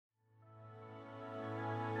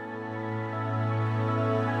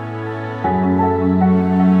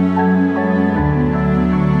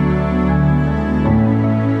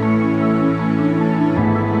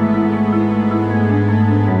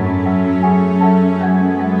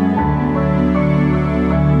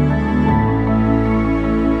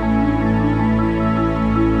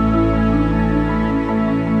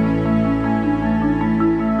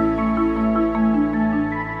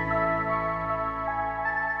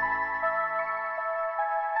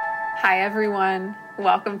Hi, everyone.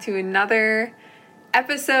 Welcome to another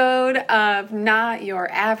episode of Not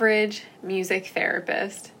Your Average Music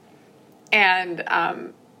Therapist. And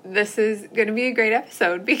this is going to be a great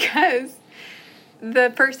episode because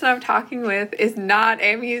the person I'm talking with is not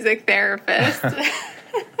a music therapist.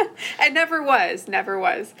 And never was.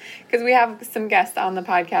 Because we have some guests on the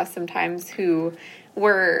podcast sometimes who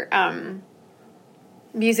were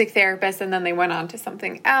music therapists and then they went on to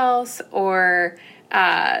something else, or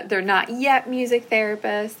they're not yet music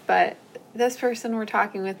therapists, but this person we're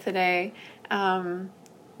talking with today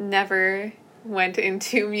never went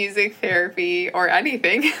into music therapy or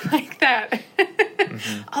anything like that.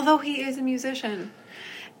 Although he is a musician.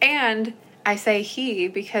 And I say he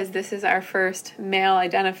because this is our first male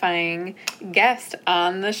identifying guest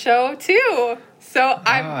on the show too. So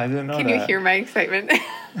I didn't know can that. You hear my excitement?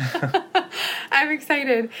 I'm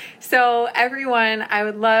excited. So everyone, I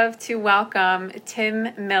would love to welcome Tim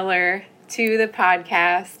Miller to the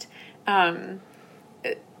podcast.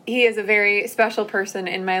 He is a very special person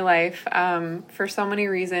in my life for so many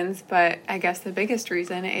reasons, but I guess the biggest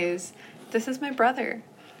reason is this is my brother.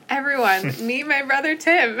 Everyone, meet my brother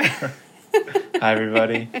Tim. Hi,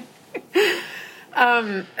 everybody.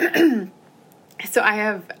 So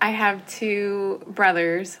I have two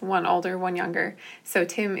brothers, one older, one younger. So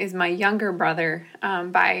Tim is my younger brother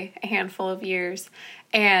by a handful of years.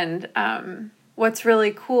 And what's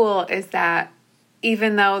really cool is that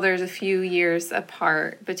even though there's a few years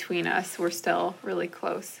apart between us, we're still really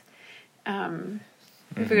close. We have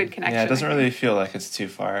a good connection. Yeah, it doesn't really feel like it's too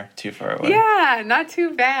far away. Yeah, not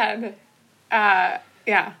too bad.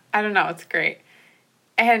 Yeah, I don't know. It's great.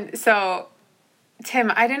 And so,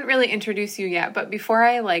 Tim, I didn't really introduce you yet, but before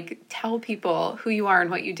I tell people who you are and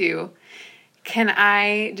what you do, can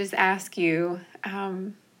I just ask you,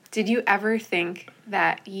 did you ever think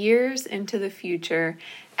that years into the future,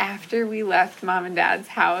 after we left Mom and Dad's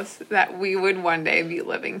house, that we would one day be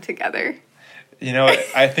living together? You know,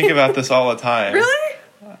 I think about this all the time. Really?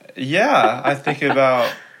 Yeah, I think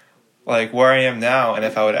about where I am now and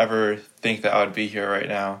if I would ever think that I would be here right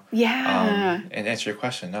now. Yeah. And answer your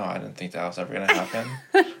question, no, I didn't think that was ever going to happen.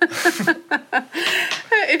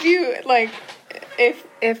 If you,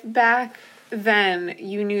 if back then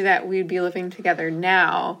you knew that we'd be living together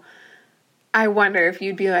now, I wonder if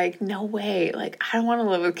you'd be like, no way, I don't want to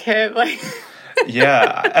live with Kid.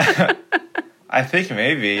 Yeah. I think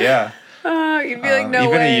maybe, yeah. You'd be like, no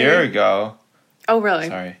even way. Even a year ago. Oh, really?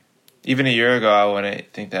 Sorry. Even a year ago, I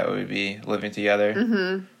wouldn't think that we would be living together.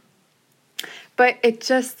 Mm-hmm. But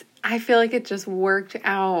I feel like it just worked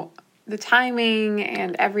out. The timing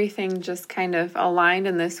and everything just kind of aligned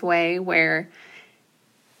in this way where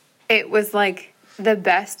it was the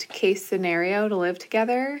best case scenario to live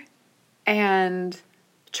together and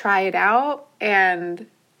try it out and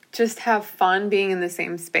just have fun being in the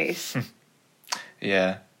same space.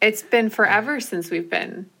 Yeah. It's been forever since we've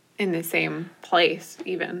been in the same place,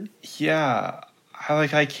 even. Yeah.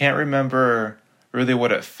 I can't remember really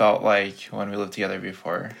what it felt like when we lived together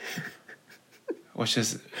before. Which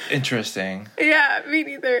is interesting. Yeah, me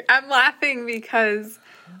neither. I'm laughing because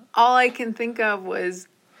all I can think of was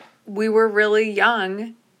we were really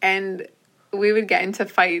young and we would get into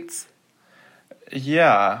fights.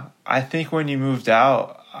 Yeah. I think when you moved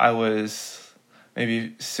out, I was maybe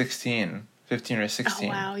 15 or 16.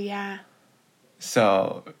 Oh, wow, yeah.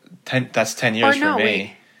 So that's 10 years for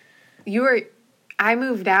me. Wait. I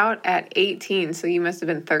moved out at 18, so you must have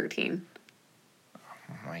been 13. Oh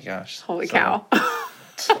my gosh. Holy cow.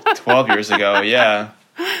 12 years ago, yeah.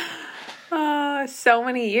 So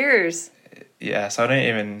many years. Yeah, so I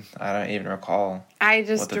don't even recall I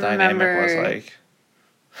just what the remember dynamic was like.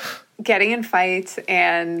 Getting in fights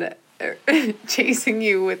and chasing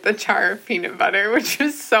you with the jar of peanut butter, which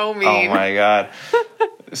was so mean. Oh my god.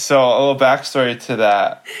 So a little backstory to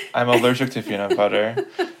that. I'm allergic to peanut butter.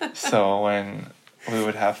 So when we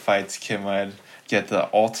would have fights, Kim would get the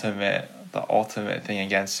ultimate thing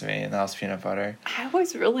against me, and that was peanut butter. I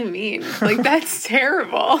was really mean. That's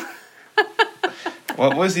terrible.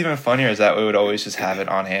 What was even funnier is that we would always just have it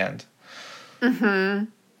on hand. Mm-hmm.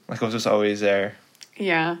 It was just always there.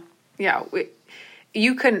 Yeah. Yeah.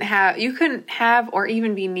 You couldn't have or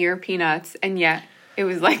even be near peanuts, and yet it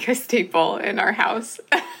was like a staple in our house.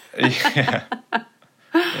 Yeah.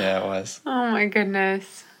 Yeah, it was. Oh my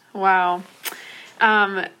goodness. Wow.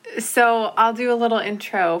 So I'll do a little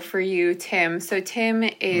intro for you, Tim. So Tim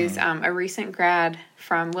is a recent grad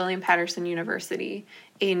from William Patterson University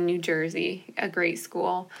in New Jersey, a great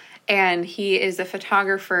school. And he is a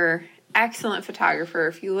photographer, excellent photographer.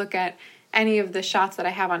 If you look at any of the shots that I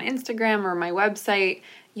have on Instagram or my website,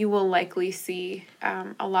 you will likely see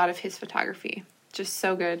a lot of his photography. Just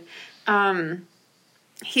so good.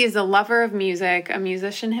 He is a lover of music, a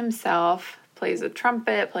musician himself, plays a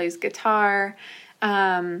trumpet, plays guitar,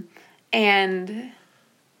 and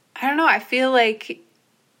I don't know, I feel like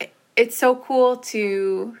it's so cool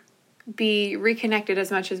to be reconnected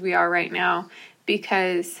as much as we are right now,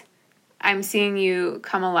 because I'm seeing you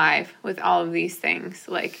come alive with all of these things,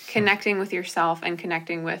 like connecting with yourself and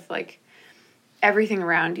connecting with like everything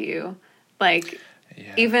around you. Like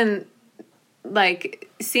even like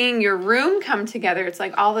seeing your room come together, it's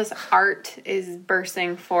like all this art is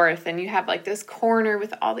bursting forth, and you have like this corner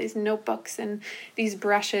with all these notebooks and these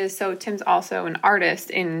brushes. So Tim's also an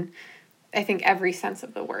artist in, I think, every sense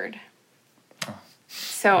of the word. Oh,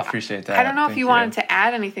 so I appreciate that. I don't know if Thank you wanted to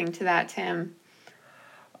add anything to that, Tim.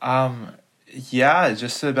 Yeah,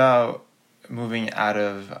 just about moving out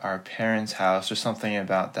of our parents' house. There's something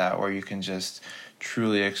about that where you can just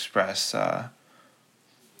truly express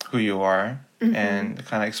who you are and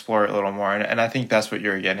kind of explore it a little more. And I think that's what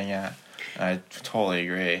you're getting at. I totally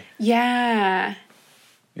agree. Yeah.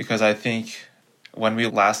 Because I think when we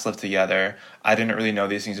last lived together, I didn't really know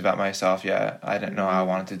these things about myself yet. I didn't know I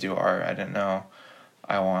wanted to do art. I didn't know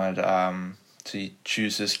I wanted to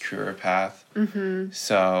choose this career path.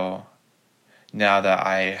 So now that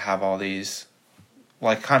I have all these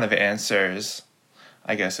like kind of answers,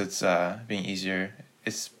 I guess it's being easier.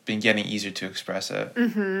 It's been getting easier to express it.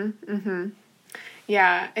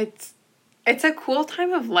 Yeah, it's a cool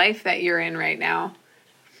time of life that you're in right now.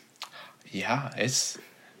 Yeah, it's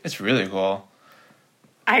really cool.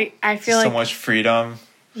 I feel so like much freedom.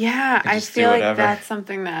 Yeah, I just do feel like whatever. that's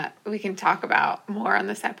something that we can talk about more on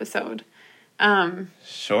this episode.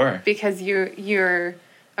 Sure. Because you're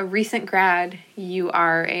a recent grad, you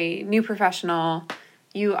are a new professional,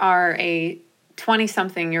 you are a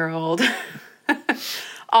 20-something-year-old.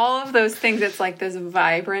 All of those things, it's like this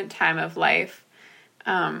vibrant time of life.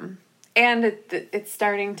 And it's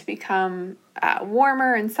starting to become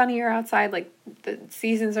warmer and sunnier outside. Like the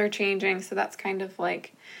seasons are changing, so that's kind of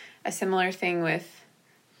like a similar thing with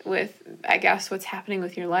I guess what's happening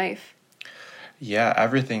with your life. Yeah,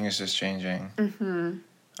 everything is just changing.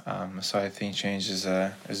 So I think change is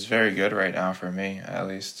very good right now for me, at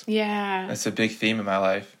least. Yeah. It's a big theme in my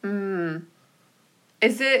life.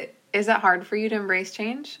 Is it hard for you to embrace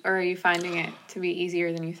change, or are you finding it to be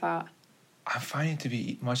easier than you thought? I'm finding it to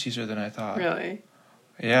be much easier than I thought. Really?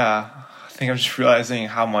 Yeah. I think I'm just realizing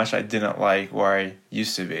how much I didn't like where I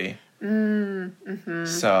used to be.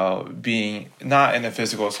 So being, not in a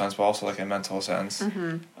physical sense, but also like a mental sense,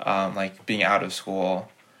 like being out of school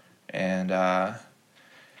and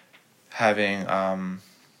having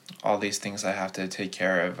all these things I have to take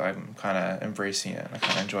care of, I'm kind of embracing it. I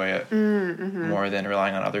kind of enjoy it more than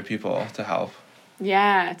relying on other people to help.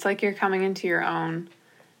 Yeah, it's like you're coming into your own.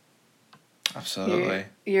 Absolutely.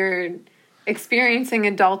 You're experiencing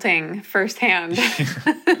adulting firsthand.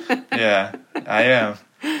 Yeah, I am.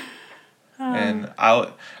 And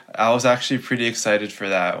I was actually pretty excited for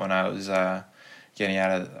that when I was getting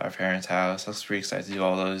out of our parents' house. I was pretty excited to do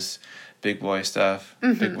all those big boy stuff,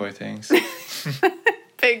 big boy things.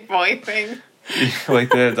 Big boy thing. Like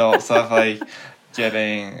the adult stuff, like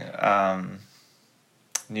getting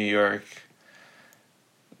New York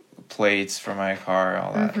plates for my car,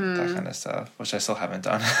 all that kind of stuff, which I still haven't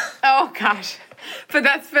done. Oh gosh. But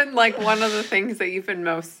that's been like one of the things that you've been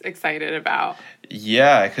most excited about.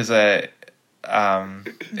 Yeah, because it's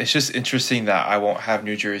just interesting that I won't have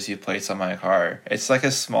New Jersey plates on my car. It's like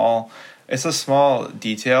a small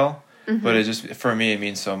detail, but it just, for me, it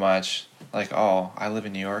means so much. Like, oh, I live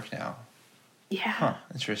in New York now. Yeah. Huh,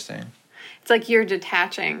 interesting. It's like you're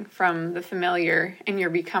detaching from the familiar and you're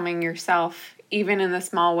becoming yourself, even in the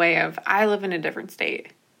small way of, I live in a different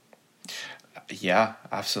state. Yeah,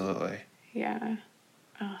 absolutely. Yeah.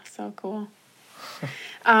 Oh, so cool.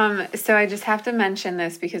 So I just have to mention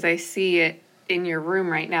this because I see it in your room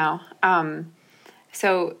right now.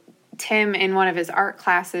 So Tim, in one of his art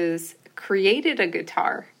classes, created a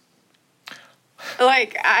guitar.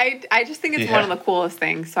 Like, I just think it's one of the coolest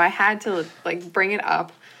things. So I had to, like, bring it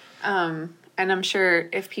up. And I'm sure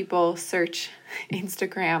if people search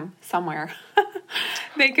Instagram somewhere,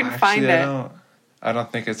 they can find it. I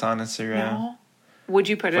don't think it's on Instagram. No? Would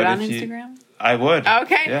you put it on Instagram? I would.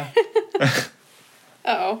 Okay. Yeah.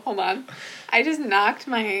 Uh-oh, hold on. I just knocked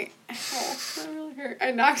my... Oh, that really hurt. I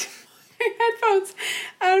knocked my headphones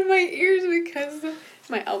out of my ears because of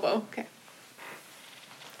my elbow. Okay.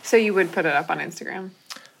 So you would put it up on Instagram?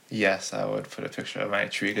 Yes, I would put a picture of my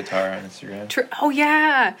tree guitar on Instagram. Oh,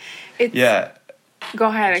 yeah. Yeah. Go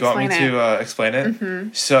ahead, Do you want me explain it. to explain it?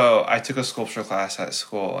 Mm-hmm. So I took a sculpture class at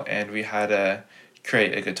school, and we had to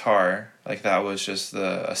create a guitar. Like, that was just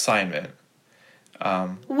the assignment.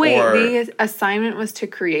 Wait, or, the assignment was to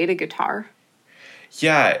create a guitar?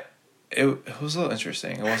 Yeah, it was a little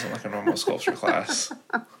interesting. It wasn't like a normal sculpture class.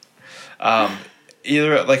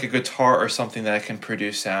 Either like a guitar or something that can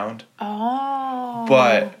produce sound. Oh.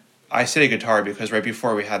 But I say guitar because right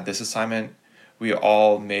before we had this assignment, we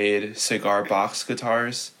all made cigar box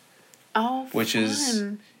guitars. Oh, which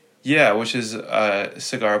fun. which is a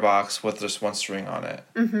cigar box with just one string on it,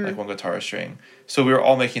 like one guitar string. So we were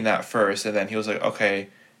all making that first, and then he was like, okay,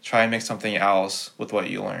 try and make something else with what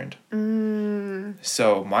you learned.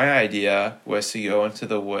 So my idea was to go into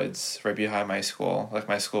the woods right behind my school. Like,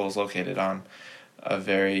 my school is located on a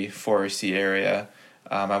very foresty area.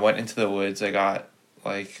 I went into the woods. I got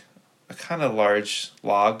like a kind of large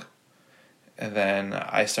log, and then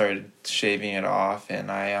I started shaving it off,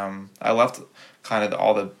 and I left kind of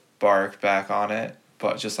all the bark back on it,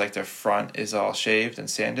 but just like the front is all shaved and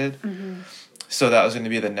sanded. So that was going to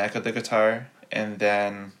be the neck of the guitar, and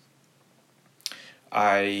then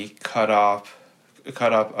I cut up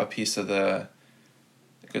a piece of the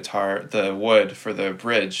guitar, the wood for the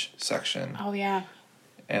bridge section. Oh, yeah.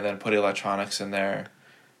 And then put electronics in there,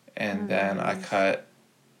 and then I cut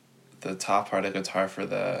the top part of the guitar for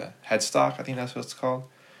the headstock. I think that's what it's called.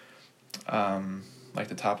 Like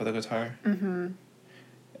the top of the guitar.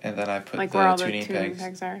 And then I put Like the where all tuning the tuning pegs.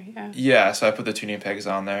 pegs are, yeah. Yeah, so I put the tuning pegs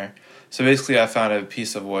on there. So basically I found a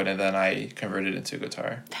piece of wood, and then I converted it into a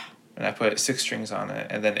guitar. And I put 6 strings on it,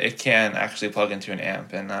 and then it can actually plug into an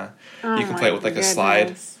amp, and you can play it with like a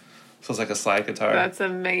slide. So it's like a slide guitar. That's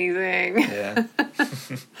amazing. Yeah.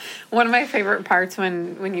 One of my favorite parts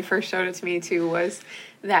when you first showed it to me too was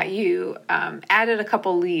that you added a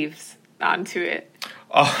couple leaves onto it.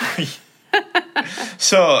 Oh,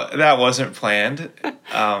 so that wasn't planned.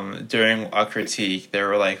 During a critique, they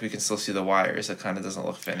were like, we can still see the wires. It kind of doesn't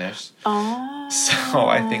look finished. Oh. So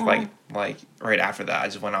I think like right after that, I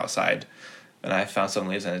just went outside and I found some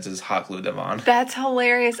leaves and it just hot glued them on. That's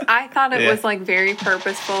hilarious. I thought it Yeah. was like very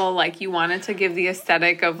purposeful. Like you wanted to give the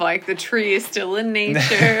aesthetic of like the tree is still in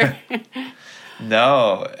nature.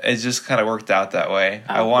 No, it just kind of worked out that way.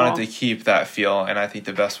 Oh, I wanted cool. to keep that feel, and I think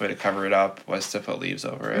the best way to cover it up was to put leaves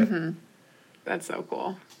over it. That's so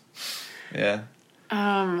cool. Yeah.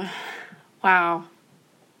 Wow.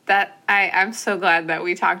 I'm so glad that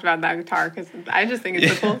we talked about that guitar because I just think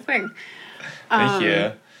it's a cool thing. Thank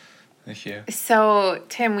you. Thank you. So,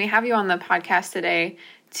 Tim, we have you on the podcast today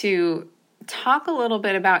to talk a little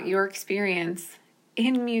bit about your experience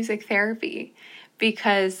in music therapy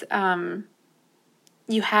because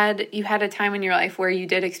you had a time in your life where you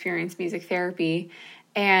did experience music therapy,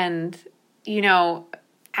 and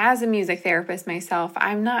as a music therapist myself,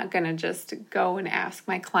 I'm not going to just go and ask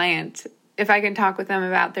my client if I can talk with them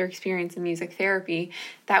about their experience in music therapy.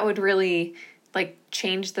 That would really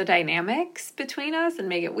change the dynamics between us and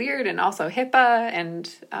make it weird, and also HIPAA and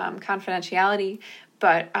confidentiality.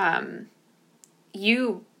 But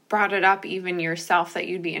you brought it up even yourself that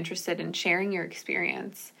you'd be interested in sharing your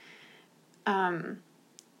experience.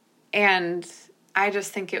 And I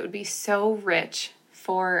just think it would be so rich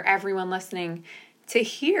for everyone listening to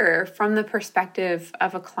hear from the perspective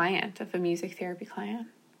of a client, of a music therapy client.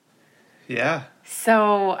 Yeah.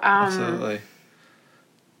 So, Absolutely.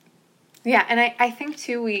 Yeah, and I think,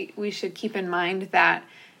 too, we should keep in mind that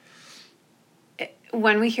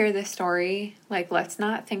when we hear this story, let's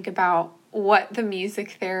not think about what the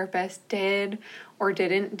music therapist did or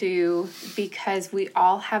didn't do, because we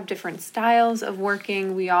all have different styles of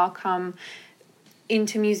working. We all come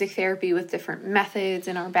into music therapy with different methods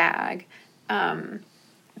in our bag.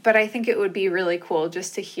 But I think it would be really cool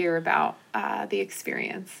just to hear about the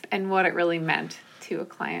experience and what it really meant to a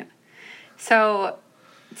client. So,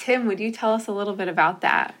 Tim, would you tell us a little bit about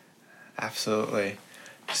that? Absolutely.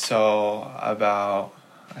 So about,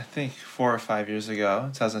 I think 4 or 5 years ago,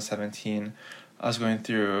 2017, I was going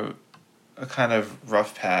through a kind of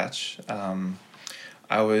rough patch.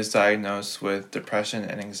 I was diagnosed with depression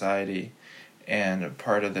and anxiety, and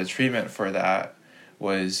part of the treatment for that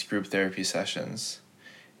was group therapy sessions.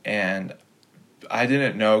 And I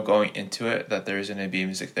didn't know going into it that there was going to be a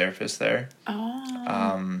music therapist there.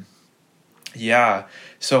 Oh. Yeah,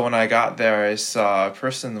 so when I got there, I saw a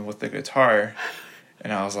person with the guitar,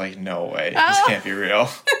 and I was like, no way, this can't be real.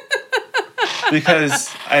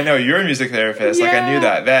 Because I know you're a music therapist, I knew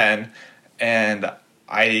that then, and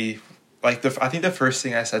I think the first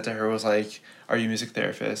thing I said to her was like, are you a music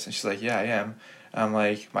therapist? And she's like, yeah, I am. And I'm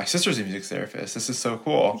like, my sister's a music therapist, this is so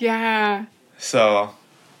cool. Yeah. So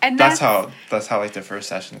And that's how like the first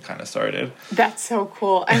session kind of started. That's so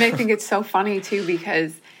cool. And I think it's so funny too,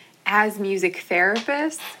 because as music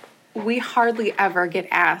therapists, we hardly ever get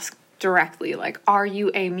asked directly, like, are you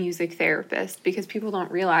a music therapist? Because people don't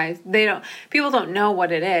realize, people don't know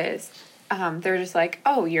what it is. They're just like,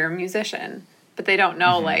 oh, you're a musician. But they don't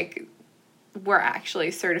know, like, we're actually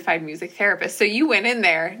certified music therapists. So you went in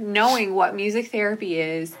there knowing what music therapy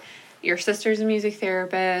is. Your sister's a music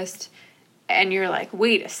therapist. And you're like,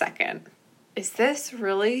 wait a second. Is this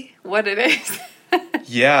really what it is?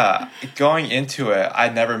 Yeah. Going into it,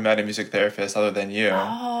 I'd never met a music therapist other than you.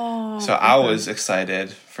 Oh. So I was excited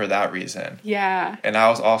for that reason. Yeah. And I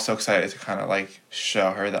was also excited to kind of like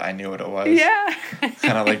show her that I knew what it was. Yeah.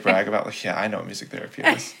 Kind of like brag about, like, yeah, I know what music therapy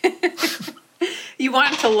is. You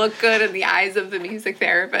want to look good in the eyes of the music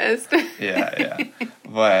therapist. Yeah.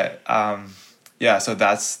 But yeah, so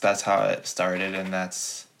that's how it started, and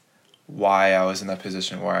that's why I was in that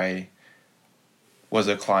position where I was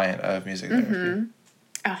a client of music therapy.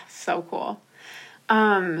 Oh, so cool.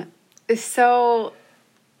 So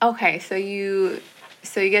okay, so you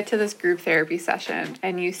get to this group therapy session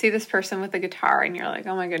and you see this person with a guitar and you're like,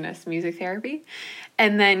 oh my goodness, music therapy?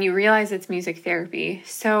 And then you realize it's music therapy.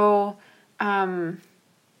 So how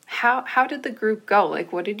did the group go?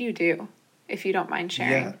 Like, what did you do, if you don't mind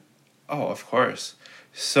sharing? Yeah. Oh, of course.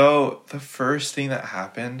 So the first thing that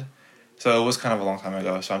happened, so it was kind of a long time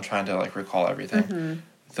ago, so I'm trying to like recall everything.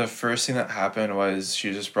 The first thing that happened was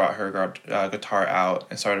she just brought her guitar out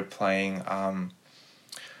and started playing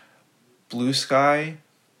Blue Sky,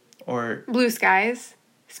 or Blue Skies,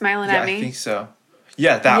 Smiling yeah, at Me. I think so.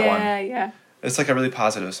 Yeah, that one. Yeah. It's like a really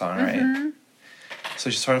positive song, right? So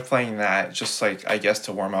she started playing that, just like, I guess,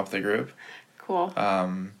 to warm up the group. Cool.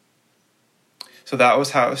 So that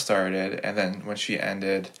was how it started, and then when she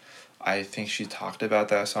ended, I think she talked about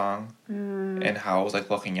that song and how it was like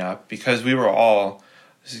looking up, because we were all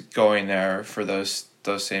going there for those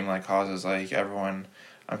same like causes. Like everyone,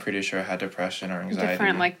 I'm pretty sure, had depression or anxiety.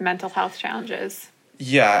 Different like mental health challenges.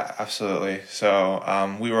 Yeah, absolutely.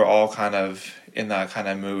 So we were all kind of in that kind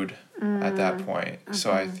of mood at that point.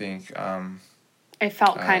 So I think it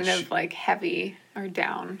felt kind of like heavy or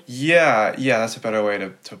down. Yeah, that's a better way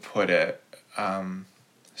to put it.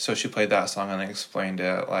 So she played that song and then explained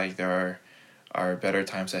it like there are better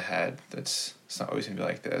times ahead. It's not always gonna be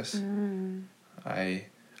like this. I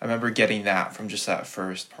remember getting that from just that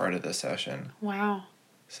first part of the session. Wow.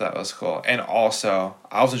 So that was cool. And also,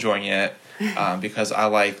 I was enjoying it because I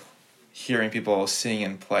like hearing people sing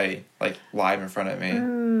and play like live in front of me.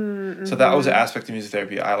 So that was an aspect of music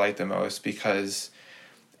therapy I liked the most, because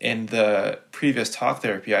in the previous talk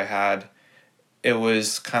therapy I had, it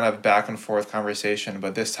was kind of back and forth conversation,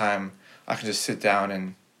 but this time I can just sit down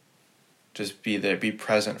and just be there, be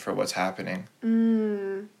present for what's happening.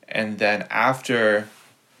 And then after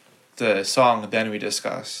the song, then we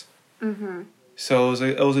discuss. So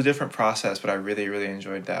it was a different process, but I really, really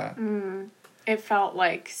enjoyed that. It felt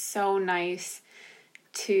like so nice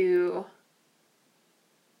to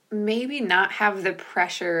maybe not have the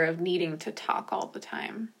pressure of needing to talk all the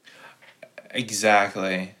time.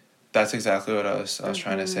 Exactly. That's exactly what I was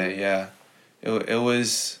trying to say. Yeah. It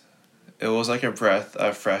was like a breath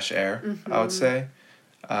of fresh air, I would say.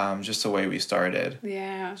 Just the way we started.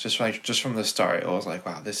 Yeah. Just from the start, it was like,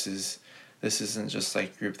 wow, this isn't just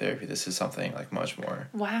like group therapy. This is something like much more.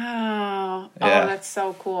 Wow. Yeah. Oh, that's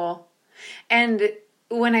so cool. And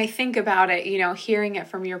when I think about it, hearing it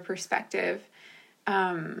from your perspective,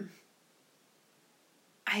 I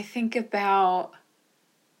think about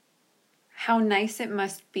how nice it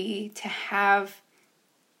must be to have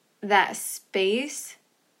that space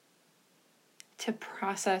to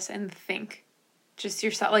process and think just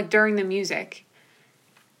yourself, like during the music.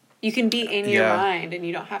 You can be in your mind and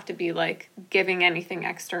you don't have to be like giving anything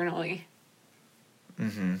externally.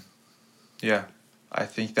 Yeah. I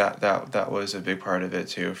think that was a big part of it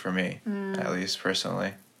too for me, at least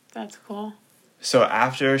personally. That's cool. So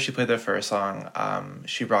after she played the first song,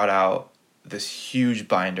 she brought out this huge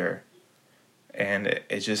binder, and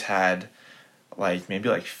it just had like maybe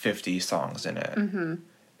like 50 songs in it.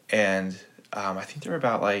 And I think there were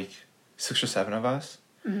about like 6 or 7 of us.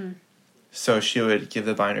 So she would give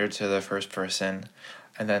the binder to the first person,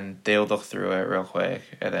 and then they would look through it real quick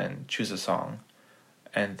and then choose a song,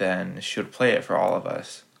 and then she would play it for all of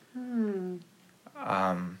us.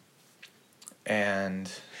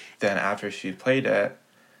 And then after she played it,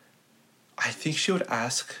 I think she would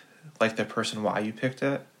ask like the person why you picked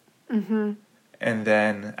it. And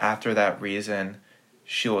then after that reason,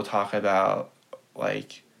 she will talk about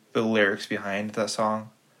like the lyrics behind that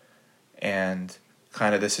song and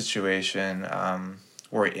kind of the situation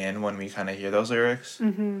we're in when we kind of hear those lyrics.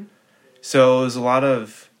 Mm-hmm. So it was a lot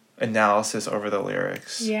of analysis over the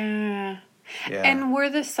lyrics. Yeah. Yeah. And were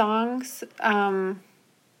the songs,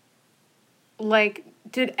 like,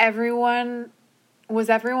 was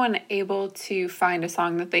everyone able to find a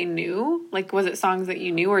song that they knew? Like, was it songs that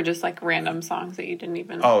you knew or just, like, random songs that you didn't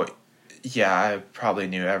even... Oh, yeah, I probably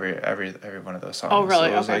knew every one of those songs. Oh, really?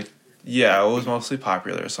 So it was okay. Yeah, it was mostly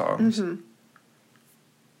popular songs. Mm-hmm.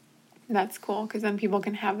 That's cool, because then people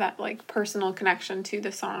can have that, like, personal connection to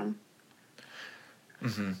the song.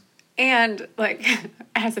 Mm-hmm. And, like,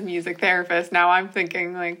 as a music therapist, now I'm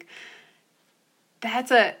thinking, like,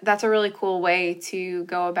 that's a really cool way to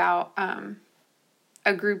go about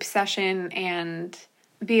a group session and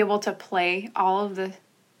be able to play all of the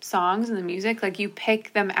songs and the music. Like, you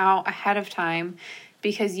pick them out ahead of time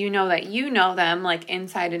because you know that you know them, like,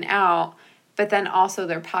 inside and out, but then also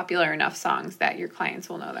they're popular enough songs that your clients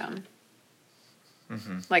will know them.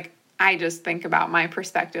 Mm-hmm. Like, I just think about my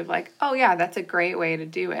perspective, like, oh, yeah, that's a great way to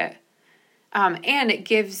do it. And it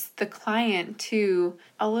gives the client, too,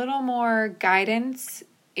 a little more guidance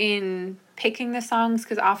in picking the songs,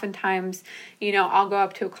 because oftentimes, you know, I'll go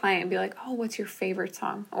up to a client and be like, oh, what's your favorite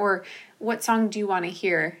song? Or what song do you want to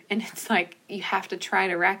hear? And it's like, you have to try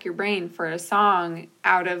to rack your brain for a song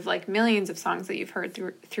out of, like, millions of songs that you've heard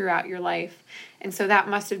throughout your life. And so that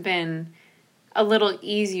must have been a little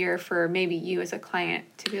easier for maybe you as a client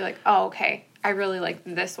to be like, oh, okay, I really like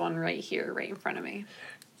this one right here, right in front of me.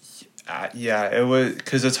 Yeah, it was,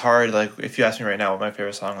 because it's hard. Like, if you asked me right now what my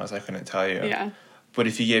favorite song was, I couldn't tell you. Yeah. But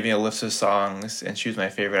if you gave me a list of songs and choose my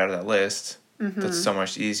favorite out of that list, Mm-hmm. that's so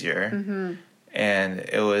much easier. Mm-hmm. And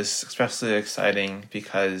it was especially exciting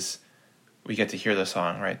because we get to hear the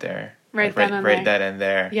song right there. Right then and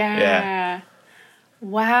there. Yeah.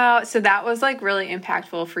 Wow. So that was, like, really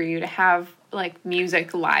impactful for you to have, like,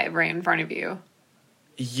 music live right in front of you.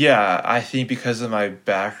 Yeah, I think because of my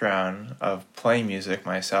background of playing music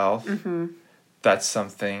myself, Mm-hmm. that's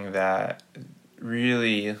something that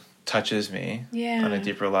really touches me on a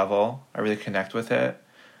deeper level. I really connect with it.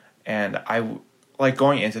 And like,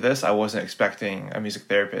 going into this, I wasn't expecting a music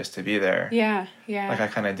therapist to be there. Yeah. Like, I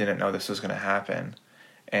kind of didn't know this was going to happen.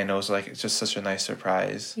 And it was, like, it's just such a nice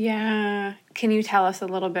surprise. Yeah. Can you tell us a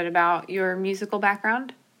little bit about your musical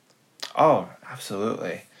background? Oh,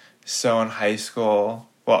 absolutely. So in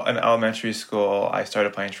in elementary school, I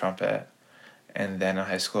started playing trumpet. And then in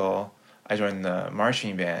high school, I joined the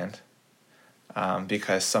marching band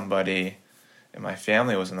because somebody in my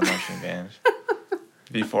family was in the marching band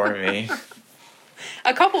before me.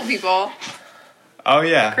 A couple people. Oh,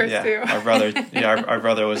 yeah. Chris, yeah. too. Our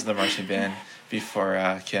brother was in the marching band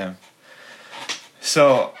before Kim.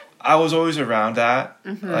 So I was always around that.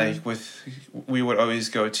 Mm-hmm. Like, we would always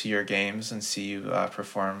go to your games and see you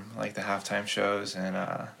perform, like, the halftime shows, and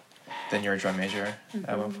then you were a drum major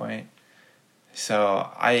at one point. So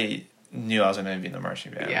I knew I was going to be in the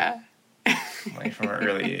marching band. Yeah. Like, from an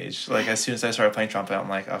early age. Like, as soon as I started playing trumpet, I'm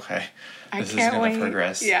like, okay, this is going to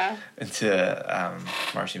progress into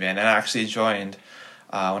marching band. And I actually joined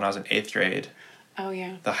when I was in 8th grade. Oh,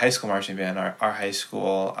 yeah. The high school marching band. Our high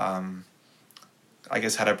school, I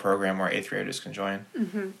guess, had a program where 8th graders can join.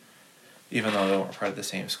 Mm-hmm. Even though they weren't part of the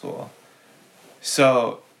same school.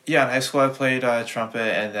 So, yeah, in high school I played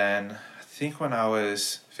trumpet, and then I think when I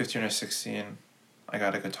was 15 or 16, I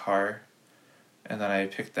got a guitar. And then I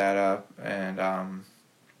picked that up, and I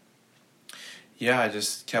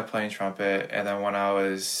just kept playing trumpet. And then when I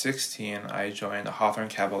was 16, I joined the Hawthorne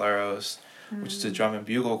Caballeros, which is a drum and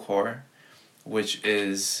bugle corps, which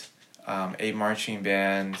is a marching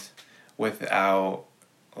band without,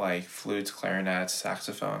 like, flutes, clarinets,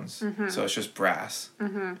 saxophones. Mm-hmm. So it's just brass.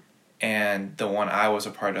 Mm-hmm. And the one I was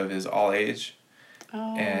a part of is all age.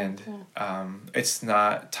 Oh, and cool. It's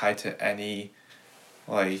not tied to any,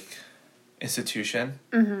 like, institution.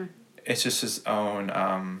 Mm-hmm. It's just its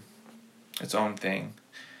own thing.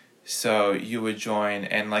 So you would join,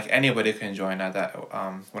 and, like, anybody can join at that.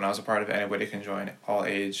 When I was a part of it, anybody can join, all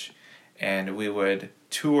age, and we would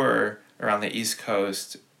tour around the East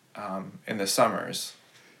Coast in the summers.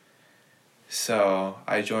 So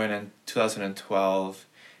I joined in 2012,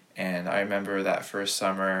 and I remember that first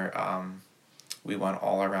summer we went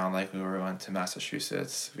all around. Like, we went to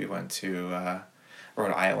Massachusetts, we went to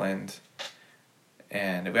Rhode Island,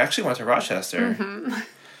 and we actually went to Rochester,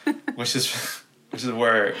 mm-hmm. which is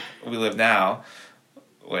where we live now.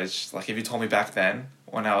 Which, like, if you told me back then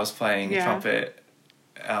when I was playing trumpet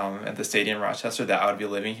at the stadium in Rochester that I would be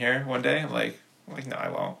living here one day, like no, I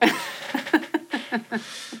won't.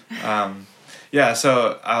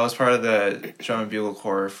 So I was part of the drum and bugle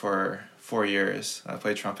corps for 4 years. I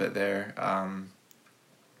played trumpet there.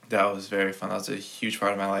 that was very fun. That was a huge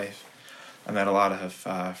part of my life. I met a lot of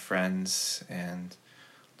friends and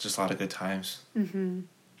just a lot of good times. Mm-hmm.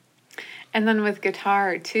 And then with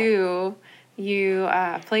guitar, too, you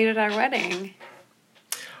played at our wedding.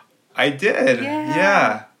 I did. Yeah.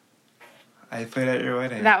 Yeah. I played at your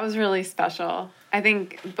wedding. That was really special. I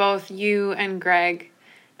think both you and Greg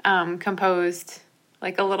composed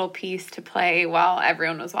like a little piece to play while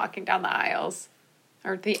everyone was walking down the aisles.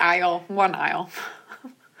 Or the aisle, one aisle.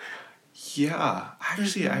 Yeah.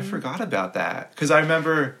 Actually, I forgot about that. Because I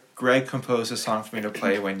remember Greg composed a song for me to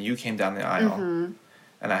play when you came down the aisle. Mm-hmm.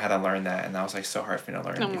 And I had to learn that, and that was like so hard for me to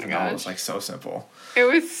learn, Oh even my though it gosh. was like so simple. It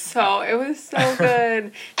was so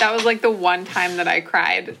good. That was like the one time that I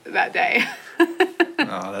cried that day.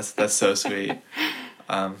 Oh, that's so sweet.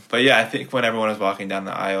 But yeah, I think when everyone was walking down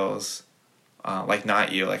the aisles, like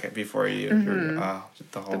not you, like before you,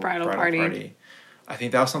 the whole bridal party. I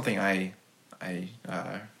think that was something I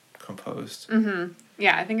composed. Mm-hmm.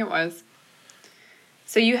 Yeah, I think it was.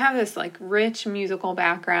 So you have this like rich musical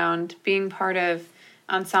background, being part of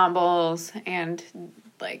ensembles and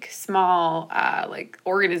like small like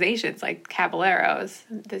organizations like Caballeros,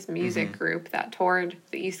 this music group that toured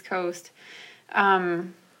the East Coast.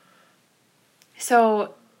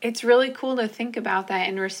 So it's really cool to think about that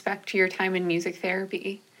in respect to your time in music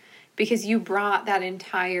therapy, because you brought that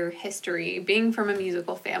entire history, being from a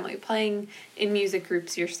musical family, playing in music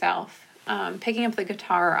groups yourself, picking up the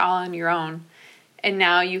guitar all on your own, and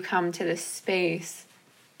now you come to this space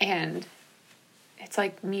and it's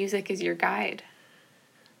like music is your guide.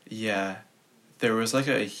 Yeah, there was like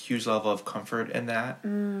a huge level of comfort in that.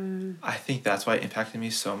 I think that's why it impacted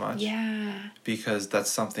me so much. Yeah. Because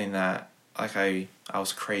that's something that like I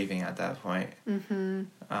was craving at that point. Mm-hmm.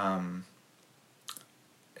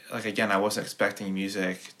 Like again, I wasn't expecting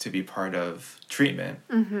music to be part of treatment.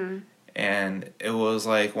 Mm-hmm. And it was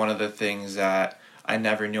like one of the things that I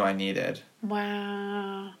never knew I needed.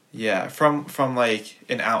 Wow. Yeah, from like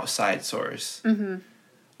an outside source. Mm-hmm.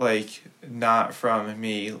 Like not from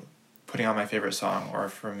me putting on my favorite song or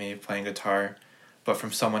from me playing guitar, but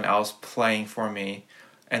from someone else playing for me,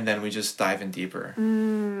 and then we just dive in deeper.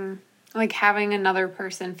 Like having another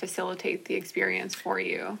person facilitate the experience for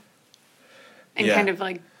you and Yeah. kind of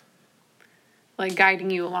like guiding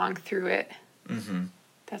you along through it. Mm-hmm.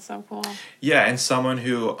 That's so cool. Yeah, and someone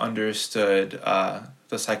who understood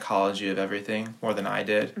the psychology of everything more than I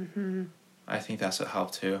did. Mm-hmm. I think that's what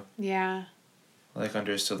helped too. Yeah. Like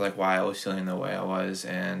understood like why I was feeling the way I was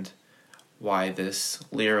and why this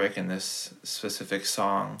lyric in this specific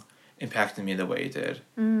song impacted me the way it did.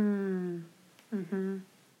 Mm-hmm.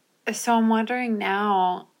 So I'm wondering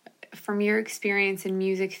now, from your experience in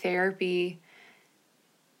music therapy,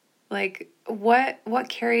 like what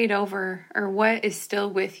carried over, or what is still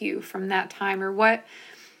with you from that time, or what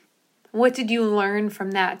did you learn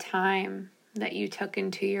from that time that you took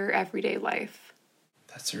into your everyday life?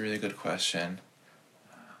 That's a really good question.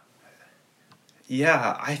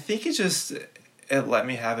 Yeah, I think it let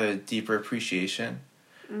me have a deeper appreciation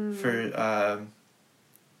for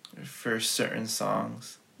certain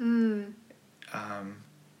songs. And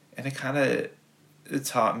it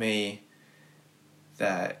taught me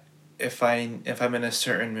that if I'm in a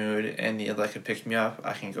certain mood and need like a pick me up,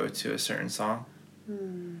 I can go to a certain song.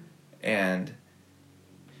 And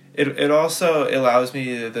it also allows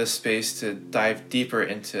me the space to dive deeper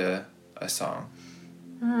into a song.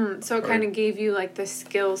 So it kind of gave you like the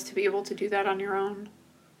skills to be able to do that on your own.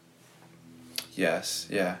 Yes,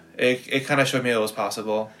 yeah. It kind of showed me it was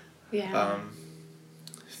possible. Yeah.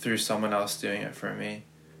 Through someone else doing it for me.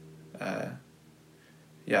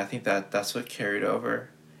 Yeah, I think that's what carried over.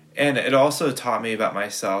 And it also taught me about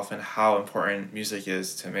myself and how important music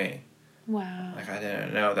is to me. Wow. Like I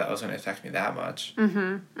didn't know that was going to affect me that much.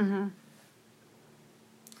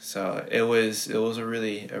 So it was a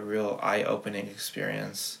real eye-opening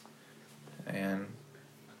experience, and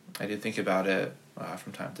I do think about it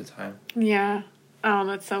from time to time. Yeah. Oh,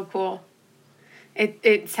 that's so cool.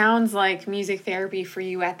 It sounds like music therapy for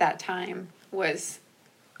you at that time was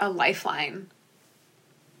a lifeline.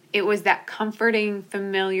 It was that comforting,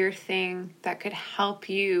 familiar thing that could help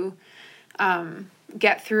you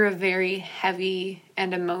get through a very heavy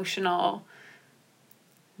and emotional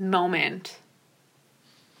moment.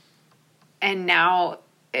 And now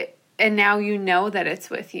you know that it's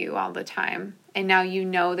with you all the time. And now you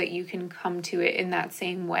know that you can come to it in that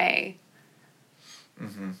same way.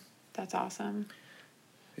 Mm-hmm. That's awesome.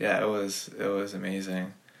 Yeah, it was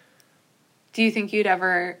amazing. Do you think you'd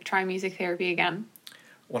ever try music therapy again?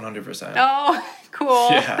 100%. Oh, cool.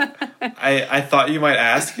 Yeah. I thought you might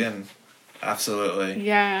ask, and absolutely.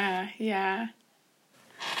 Yeah.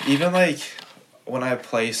 Even like when I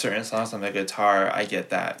play certain songs on the guitar, I get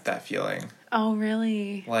that feeling. Oh,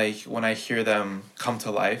 really? Like when I hear them come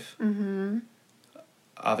to life,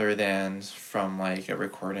 other than from like a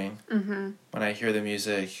recording. When I hear the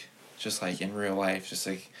music, just like in real life, just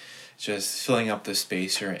filling up the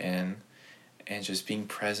space you're in, and just being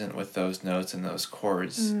present with those notes and those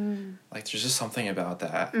chords. Like there's just something about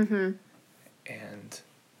that. And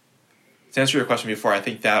to answer your question before, I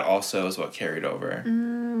think that also is what carried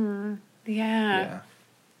over. Yeah.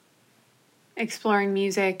 Exploring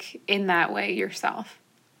music in that way yourself.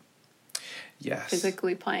 Yes.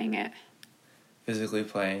 Physically playing it.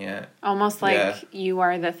 Almost like you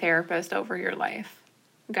are the therapist over your life,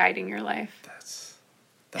 guiding your life.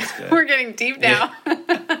 That's good. We're getting deep now.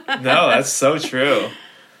 No, that's so true.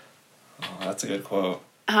 Oh, that's a good quote.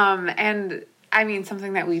 And I mean,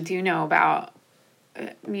 something that we do know about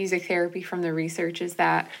music therapy from the research is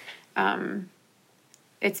that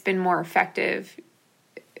it's been more effective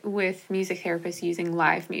with music therapists using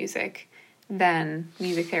live music than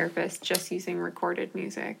music therapists just using recorded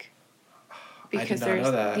music. Because I did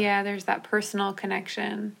not know that. There's that personal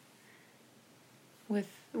connection with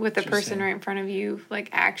the person right in front of you, like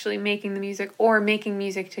actually making the music or making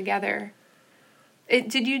music together.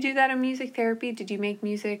 Did you do that in music therapy? Did you make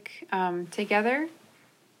music together?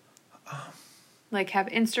 Like have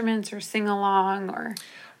instruments or sing along or?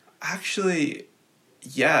 Actually,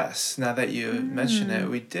 yes. Now that you mention it,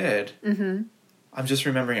 we did. I'm just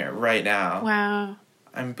remembering it right now. Wow.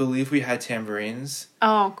 I believe we had tambourines.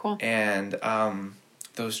 Oh, cool. And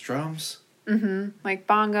those drums. Like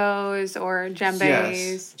bongos or djembes.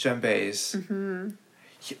 Yes, djembes.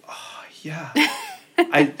 Yeah.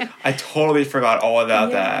 I totally forgot all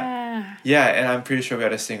about that. Yeah, and I'm pretty sure we had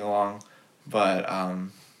to sing along, but I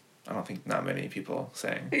don't think not many people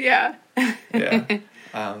sang. Yeah. Yeah.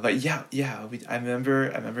 But I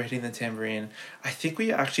remember hitting the tambourine. I think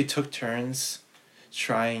we actually took turns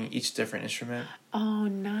trying each different instrument. Oh,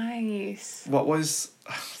 nice. This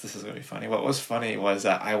is going to be funny. What was funny was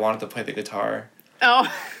that I wanted to play the guitar. Oh.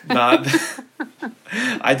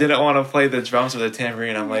 I didn't want to play the drums or the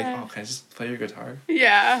tambourine. I'm like, can I just play your guitar?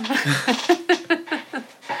 Yeah.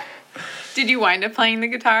 Did you wind up playing the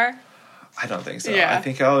guitar? I don't think so. Yeah. I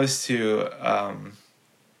think I was too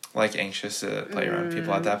anxious to play around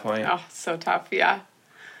people at that point. Oh, so tough. Yeah.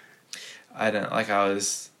 I didn't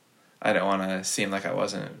want to seem like I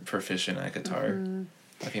wasn't proficient at guitar.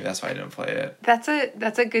 I think that's why I didn't play it. That's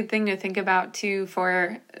a good thing to think about too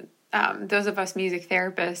for those of us music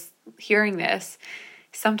therapists hearing this.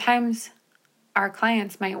 Sometimes our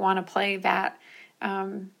clients might want to play that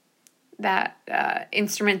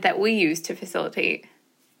instrument that we use to facilitate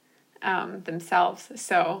themselves.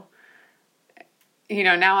 So,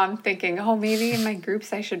 now I'm thinking, maybe in my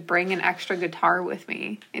groups I should bring an extra guitar with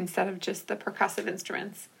me instead of just the percussive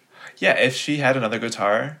instruments. Yeah, if she had another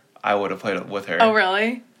guitar, I would have played it with her. Oh,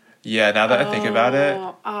 really? Yeah, now that I think about it.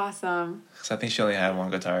 Oh, awesome. Because I think she only had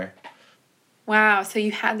one guitar. Wow, so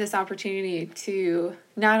you had this opportunity to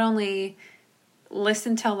not only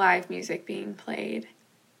listen to live music being played,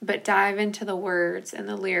 but dive into the words and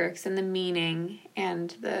the lyrics and the meaning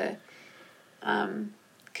and the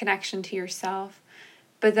connection to yourself.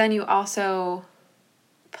 But then you also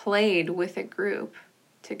played with a group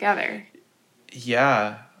together.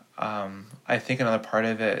 Yeah. I think another part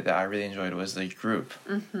of it that I really enjoyed was the group.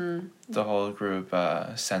 The whole group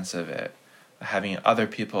sense of it. Having other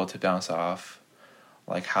people to bounce off,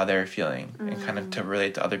 like how they're feeling, and kind of to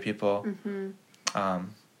relate to other people. To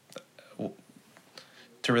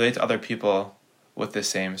relate to other people with the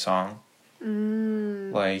same song.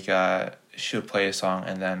 Like, she would play a song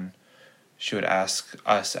and then she would ask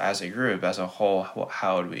us as a group, as a whole,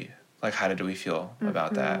 how did we feel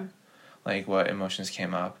about that? Like, what emotions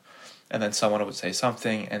came up? And then someone would say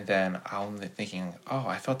something, and then I'm thinking,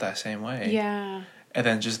 I felt that same way. Yeah. And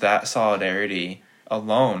then just that solidarity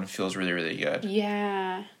alone feels really, really good.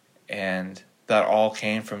 Yeah. And that all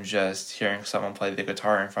came from just hearing someone play the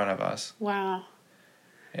guitar in front of us. Wow.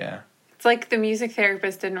 Yeah. It's like the music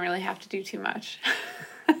therapist didn't really have to do too much.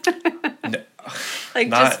 No. Like,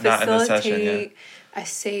 just facilitate a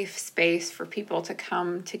safe space for people to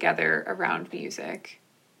come together around music.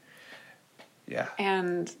 Yeah.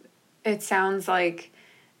 And it sounds like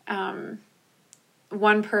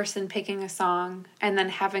one person picking a song and then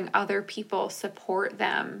having other people support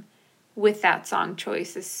them with that song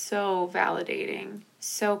choice is so validating,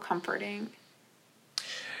 so comforting.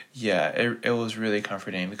 Yeah, it was really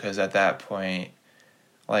comforting because at that point,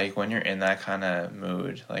 like when you're in that kind of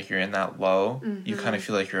mood, like you're in that low, you kind of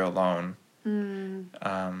feel like you're alone.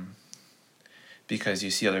 Because you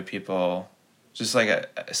see other people just like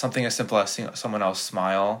something as simple as seeing someone else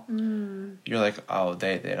smile. You're like, oh,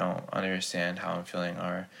 they don't understand how I'm feeling,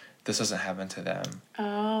 or this doesn't happen to them.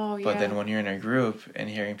 Oh, yeah. But then when you're in a group and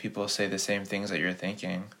hearing people say the same things that you're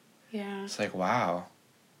thinking, yeah. it's like, wow,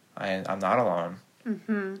 I'm not alone.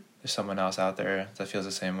 Mm-hmm. There's someone else out there that feels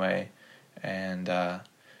the same way. And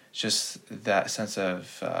just that sense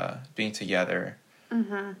of being together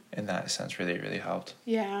in that sense really, really helped.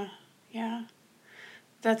 Yeah. Yeah.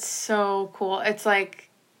 That's so cool. It's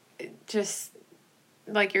like, just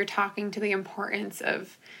like you're talking to the importance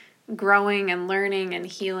of growing and learning and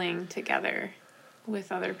healing together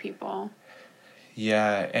with other people.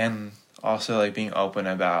 Yeah, and also like being open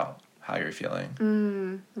about how you're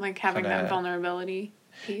feeling. Like having Kinda, that vulnerability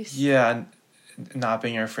piece. Yeah, not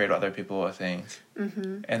being afraid what other people will think.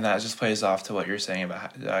 And that just plays off to what you're saying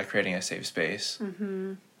about creating a safe space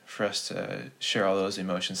for us to share all those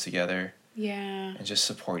emotions together. Yeah. And just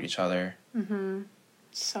support each other.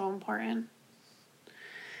 So important.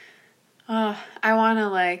 I want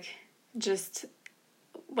to just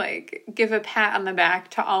give a pat on the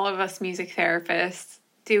back to all of us music therapists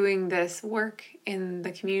doing this work in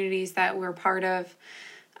the communities that we're part of,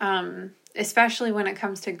 especially when it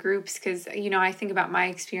comes to groups, because, I think about my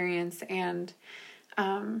experience, and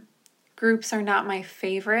groups are not my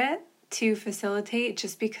favorite to facilitate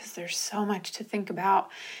just because there's so much to think about.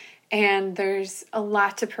 And there's a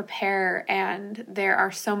lot to prepare, and there are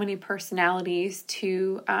so many personalities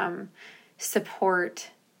to support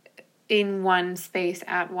in one space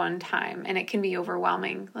at one time. And it can be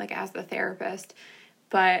overwhelming, as the therapist.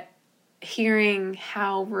 But hearing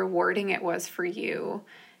how rewarding it was for you,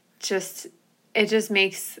 it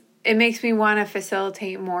makes me want to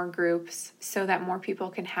facilitate more groups so that more people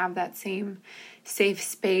can have that same safe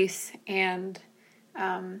space and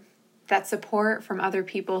that support from other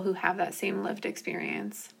people who have that same lived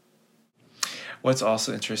experience. What's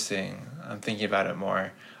also interesting, I'm thinking about it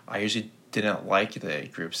more, I usually didn't like the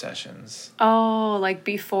group sessions. Oh,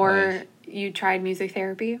 before you tried music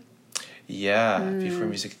therapy? Yeah, before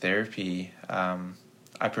music therapy,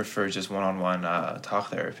 I prefer just one-on-one talk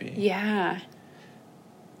therapy. Yeah.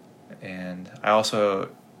 And I also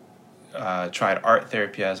tried art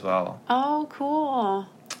therapy as well. Oh, cool.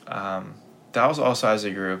 That was also as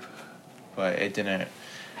a group, but it didn't.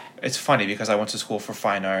 It's funny because I went to school for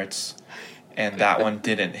fine arts, and that one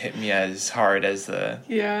didn't hit me as hard as the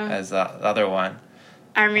other one.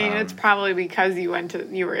 I mean, it's probably because you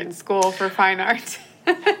were in school for fine arts.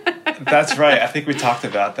 That's right. I think we talked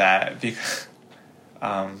about that because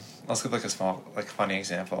let's give a small funny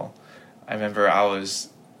example. I remember I was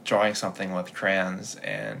drawing something with crayons,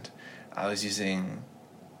 and I was using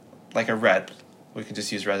a red. We can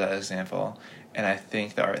just use red as an example. And I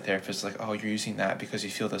think the art therapist was like, oh, you're using that because you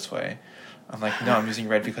feel this way. I'm like, no, I'm using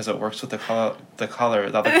red because it works with the other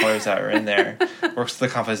colors that are in there. Works with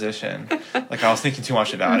the composition. I was thinking too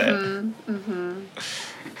much about it.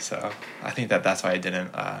 So I think that's why it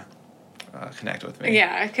didn't connect with me.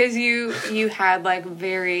 Yeah, because you had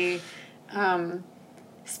very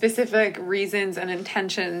specific reasons and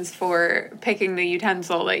intentions for picking the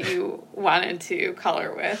utensil that you wanted to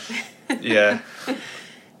color with. Yeah.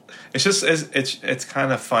 It's just it's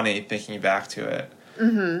kind of funny thinking back to it.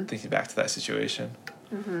 Thinking back to that situation.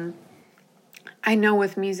 I know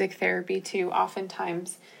with music therapy too,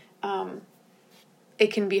 oftentimes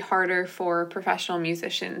it can be harder for professional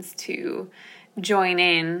musicians to join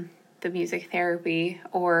in the music therapy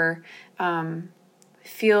or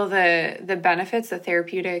feel the benefits, the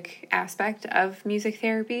therapeutic aspect of music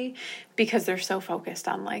therapy, because they're so focused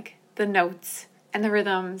on the notes and the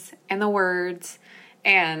rhythms and the words,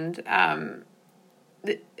 and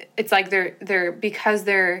it's because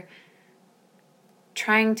they're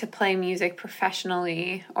trying to play music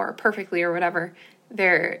professionally or perfectly or whatever,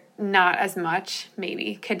 they're not as much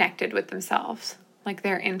maybe connected with themselves,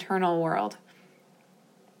 their internal world.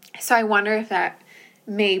 So I wonder if that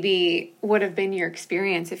maybe would have been your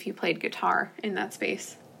experience if you played guitar in that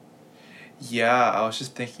space. Yeah, I was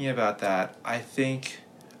just thinking about that. I think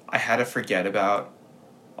I had to forget about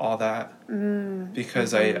all that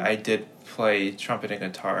because I did play trumpet and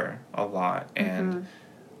guitar a lot, and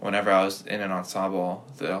whenever I was in an ensemble,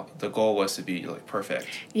 the goal was to be perfect.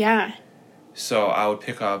 Yeah. So I would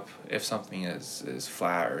pick up if something is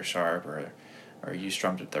flat or sharp or you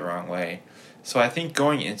strummed it the wrong way. So I think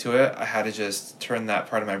going into it, I had to just turn that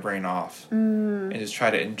part of my brain off and just try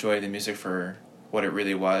to enjoy the music for what it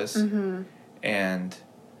really was. And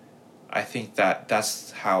I think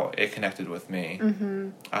that's how it connected with me.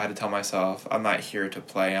 I had to tell myself, I'm not here to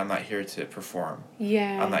play. I'm not here to perform.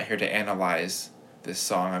 Yeah. I'm not here to analyze this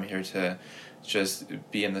song. I'm here to just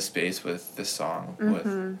be in the space with this song,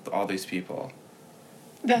 with all these people.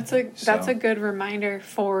 That's a good reminder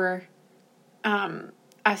for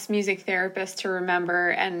us music therapists to remember,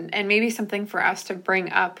 and maybe something for us to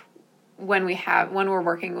bring up when we're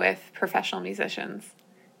working with professional musicians.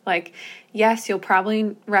 Like, yes, you'll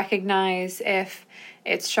probably recognize if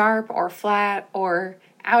it's sharp or flat or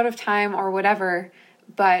out of time or whatever,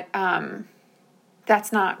 but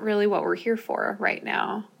that's not really what we're here for right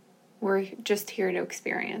now. We're just here to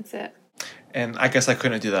experience it. And I guess I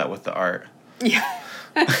couldn't do that with the art. Yeah.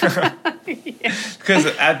 Because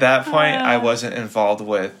at that point, I wasn't involved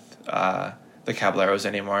with the Caballeros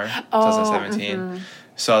anymore, 2017.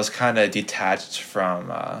 So I was kind of detached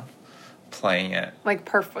from playing it. Like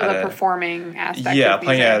the performing aspect. Yeah, of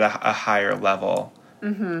playing music. it at a higher level.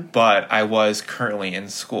 But I was currently in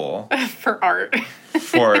school. For art.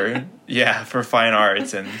 for fine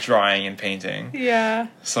arts and drawing and painting. Yeah.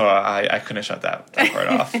 So I couldn't shut that part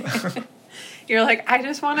off. You're like, I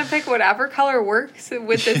just want to pick whatever color works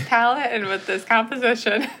with this palette and with this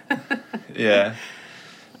composition. Yeah.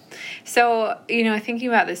 So, thinking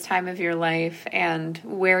about this time of your life and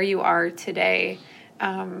where you are today,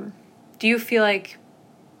 do you feel like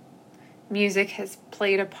music has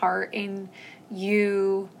played a part in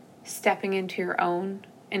you stepping into your own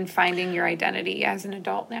and finding your identity as an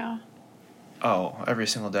adult now? Oh, every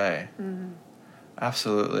single day.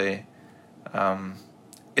 Absolutely.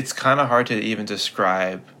 It's kind of hard to even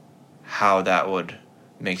describe how that would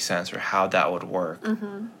make sense or how that would work.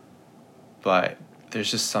 But there's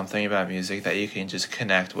just something about music that you can just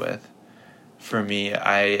connect with. For me,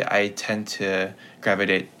 I tend to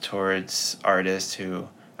gravitate towards artists who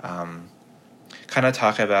kind of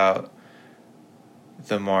talk about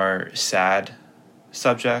the more sad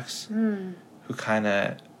subjects, who kind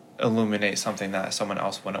of illuminate something that someone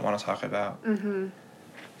else wouldn't want to talk about.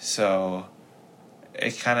 So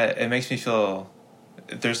it makes me feel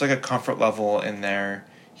there's like a comfort level in there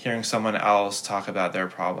hearing someone else talk about their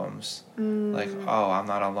problems. Like, oh, I'm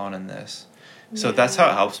not alone in this. So that's how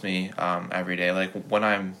it helps me every day. Like when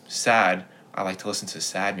I'm sad, I like to listen to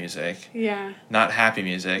sad music. Yeah. Not happy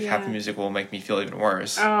music. Yeah. Happy music will make me feel even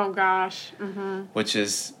worse. Oh, gosh. Which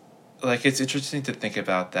is, like, it's interesting to think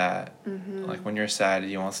about that. Like, when you're sad,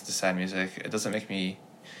 you want to listen to sad music. It doesn't make me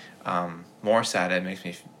more sad. It makes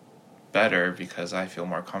me better because I feel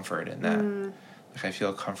more comfort in that. Like, I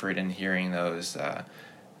feel comfort in hearing those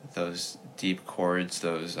deep chords,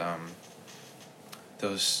 those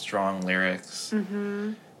strong lyrics.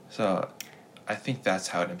 So I think that's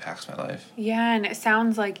how it impacts my life. Yeah, and it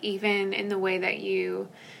sounds like even in the way that you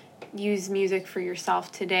use music for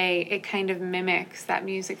yourself today, it kind of mimics that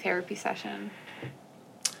music therapy session.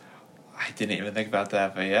 I didn't even think about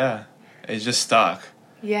that, but yeah, it just stuck.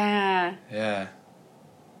 Yeah. Yeah.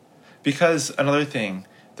 Because another thing,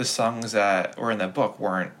 the songs that were in the book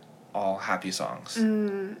weren't all happy songs.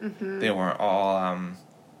 They weren't all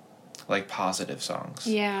like positive songs.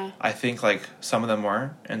 Yeah. I think like some of them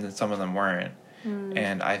were, and then some of them weren't.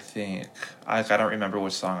 And I think I don't remember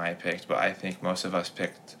which song I picked, but I think most of us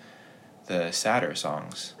picked the sadder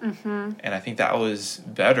songs. And I think that was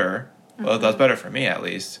better. Well, that was better for me at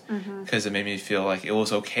least, because it made me feel like it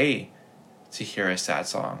was okay to hear a sad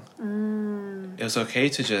song. It was okay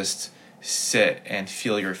to just sit and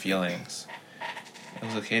feel your feelings. It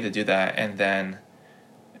was okay to do that, and then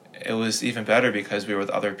it was even better because we were with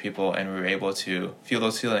other people and we were able to feel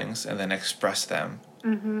those feelings and then express them.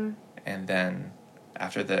 And then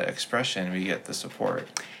after the expression, we get the support.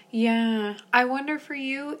 Yeah. I wonder for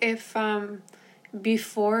you if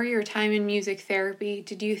before your time in music therapy,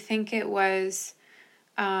 did you think it was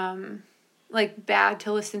like bad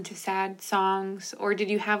to listen to sad songs, or did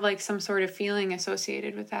you have like some sort of feeling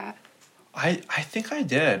associated with that? I think I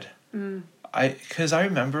did. Because I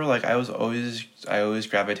remember like I always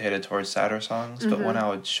gravitated towards sadder songs, but when I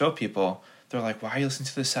would show people, they're like, "Why are you listening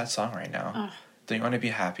to this sad song right now? Oh. Don't you want to be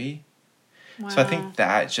happy?" Wow. So I think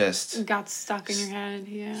that just got stuck in your head.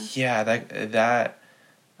 Yeah. Yeah, that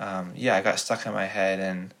I got stuck in my head,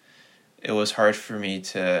 and it was hard for me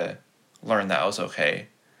to learn that was okay.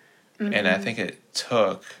 And I think it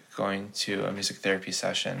took going to a music therapy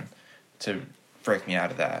session to break me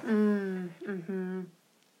out of that.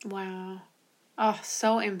 Wow. Oh,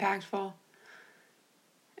 so impactful.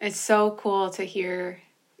 It's so cool to hear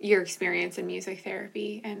your experience in music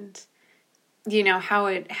therapy, and how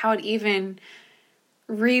it even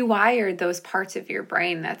rewired those parts of your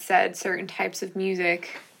brain that said certain types of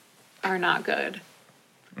music are not good.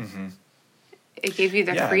 It gave you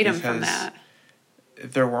the freedom from that.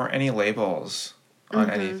 There weren't any labels on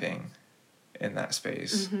anything in that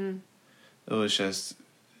space. it was just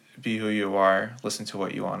be who you are, listen to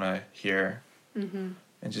what you want to hear, Mm-hmm.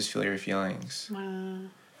 and just feel your feelings. Wow.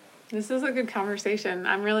 This is a good conversation.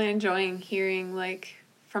 I'm really enjoying hearing, like,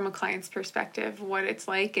 from a client's perspective, what it's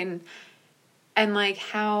like and like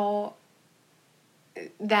how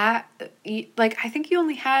that, like, I think you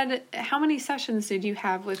only had, how many sessions did you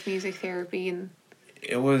have with music therapy? And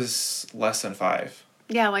It was less than 5.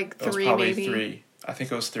 yeah, like It was 3 probably maybe. 3. I think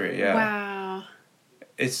it was 3, yeah. Wow.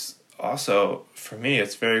 It's also, for me,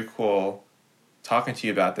 it's very cool talking to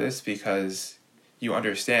you about this because you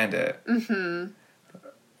understand it. Mm-hmm.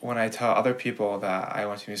 When I tell other people that I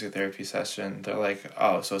went to a music therapy session, they're like,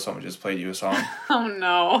 oh, so someone just played you a song? Oh,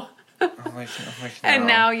 no. I'm like, no. And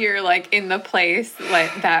now you're, like, in the place,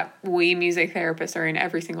 like, that we music therapists are in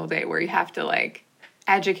every single day where you have to, like,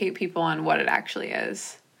 educate people on what it actually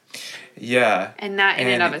is. Yeah. And that in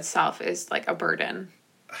and of itself is, like, a burden.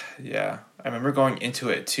 Yeah. I remember going into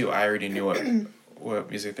it, too. I already knew what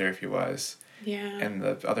music therapy was. Yeah. And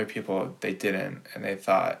the other people, they didn't. And they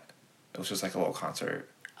thought it was just like a little concert.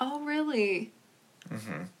 Oh, really?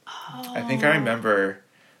 Mm-hmm. Oh. I think I remember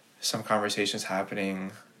some conversations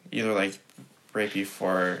happening either like right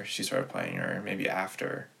before she started playing or maybe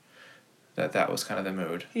after that was kind of the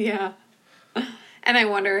mood. Yeah. And I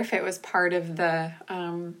wonder if it was part of the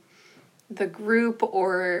group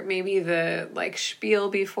or maybe the, like, spiel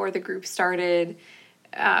before the group started,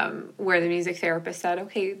 where the music therapist said,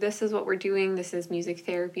 okay, this is what we're doing. This is music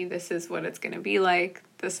therapy. This is what it's going to be like.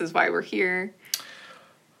 This is why we're here.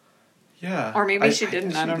 Yeah. Or maybe she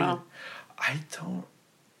didn't. I don't know. I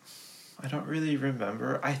don't really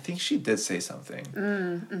remember. I think she did say something.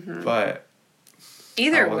 Mm-hmm. But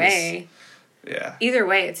either way,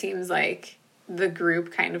 it seems like the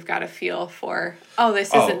group kind of got a feel for,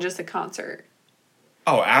 this isn't just a concert.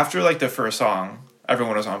 Oh, after, like, the first song,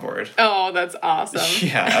 everyone was on board. Oh, that's awesome.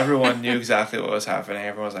 Yeah, everyone knew exactly what was happening.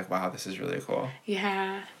 Everyone was like, wow, this is really cool.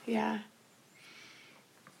 Yeah.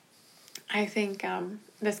 I think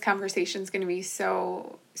this conversation is going to be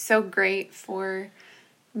so great for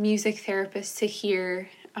music therapists to hear,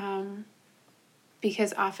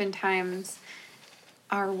 because oftentimes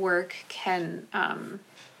our work can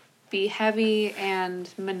be heavy and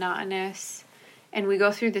monotonous, and we go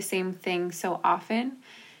through the same thing so often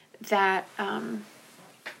that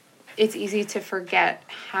it's easy to forget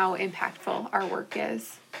how impactful our work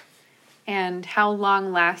is and how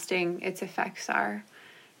long-lasting its effects are.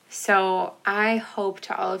 So I hope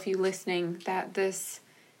to all of you listening that this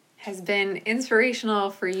has been inspirational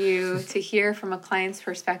for you to hear from a client's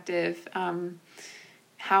perspective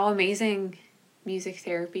how amazing music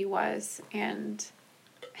therapy was and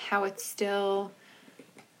how it's still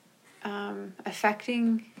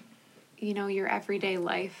affecting, your everyday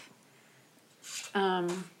life.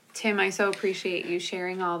 Tim, I so appreciate you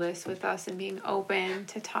sharing all this with us and being open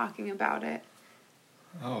to talking about it.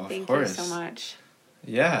 Oh, Thank of course. you so much.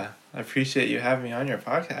 Yeah, I appreciate you having me on your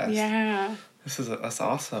podcast. Yeah. That's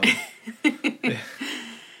awesome.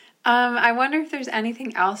 I wonder if there's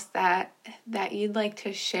anything else that you'd like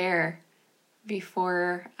to share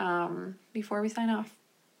before we sign off.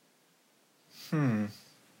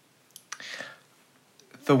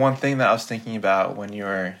 The one thing that I was thinking about when you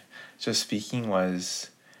were just speaking was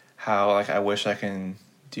how, like, I wish I can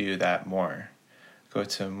do that more. Go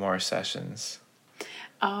to more sessions.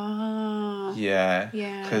 Oh. Yeah.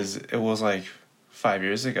 Yeah. Because it was like 5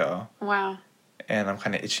 years ago. Wow. And I'm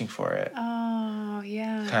kind of itching for it. Oh,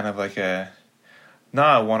 yeah. Kind of like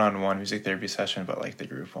not a one-on-one music therapy session, but like the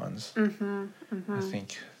group ones. Mm-hmm. Mm-hmm. I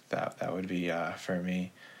think that would be for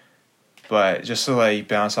me. But just to, like,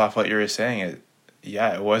 bounce off what you were saying,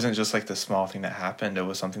 it wasn't just like the small thing that happened. It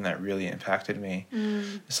was something that really impacted me.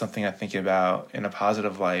 It's something I think about in a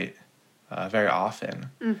positive light very often.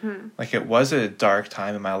 Mm-hmm. Like, it was a dark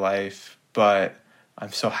time in my life, but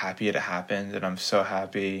I'm so happy it happened, and I'm so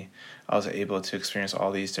happy I was able to experience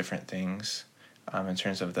all these different things in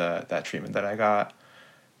terms of that treatment that I got.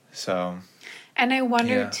 So. And I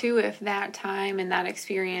wonder too if that time and that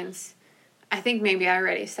experience, I think maybe I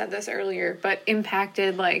already said this earlier, but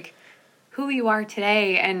impacted, like, who you are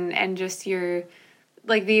today and just your,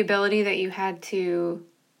 like, the ability that you had to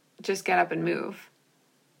just get up and move.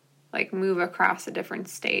 Like, move across a different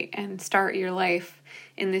state and start your life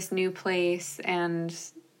in this new place and,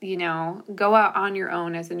 go out on your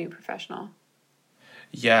own as a new professional.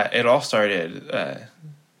 Yeah, it all started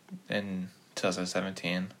in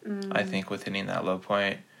 2017, I think, with hitting that low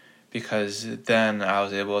point. Because then I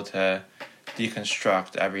was able to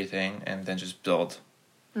deconstruct everything and then just build.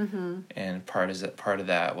 Mm-hmm. And part of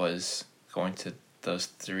that was going to those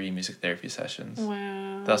 3 music therapy sessions.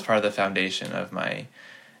 Wow. That was part of the foundation of my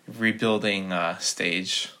rebuilding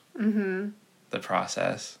stage. The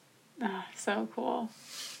process. Oh, so cool.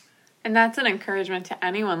 And that's an encouragement to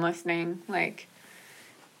anyone listening. Like,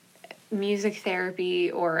 music therapy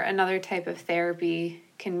or another type of therapy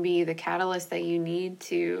can be the catalyst that you need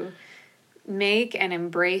to make and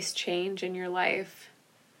embrace change in your life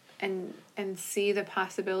and see the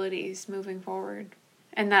possibilities moving forward.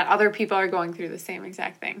 And that other people are going through the same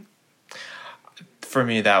exact thing. For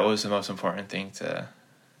me, that was the most important thing to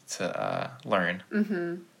learn.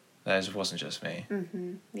 That it wasn't just me.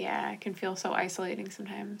 Yeah, it can feel so isolating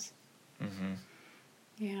sometimes.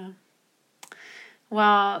 Yeah.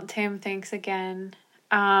 Well, Tim, thanks again.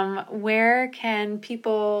 Where can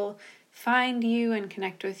people find you and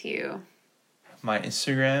connect with you? My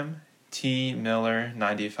Instagram,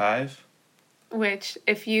 tmiller95. Which,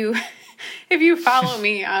 if you follow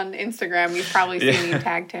me on Instagram, you've probably seen me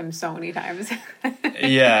tag Tim so many times.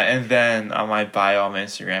 Yeah, and then on my bio on my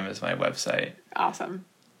Instagram is my website. Awesome.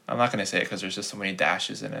 I'm not going to say it because there's just so many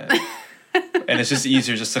dashes in it. And it's just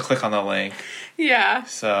easier just to click on the link. Yeah.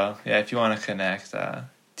 So, yeah, if you want to connect,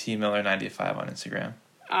 tmiller95 on Instagram.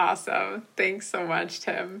 Awesome. Thanks so much,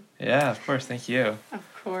 Tim. Yeah, of course. Thank you. Of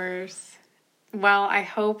course. Well, I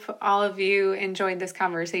hope all of you enjoyed this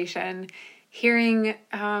conversation, hearing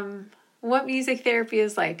what music therapy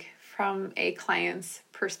is like from a client's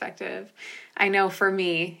perspective. I know for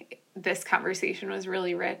me, this conversation was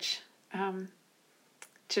really rich.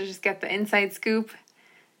 To just get the inside scoop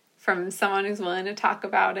from someone who's willing to talk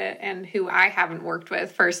about it and who I haven't worked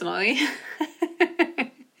with personally.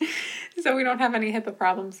 So we don't have any HIPAA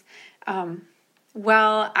problems.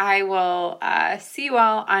 Well, I will see you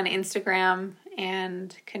all on Instagram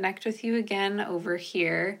and connect with you again over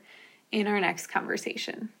here in our next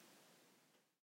conversation.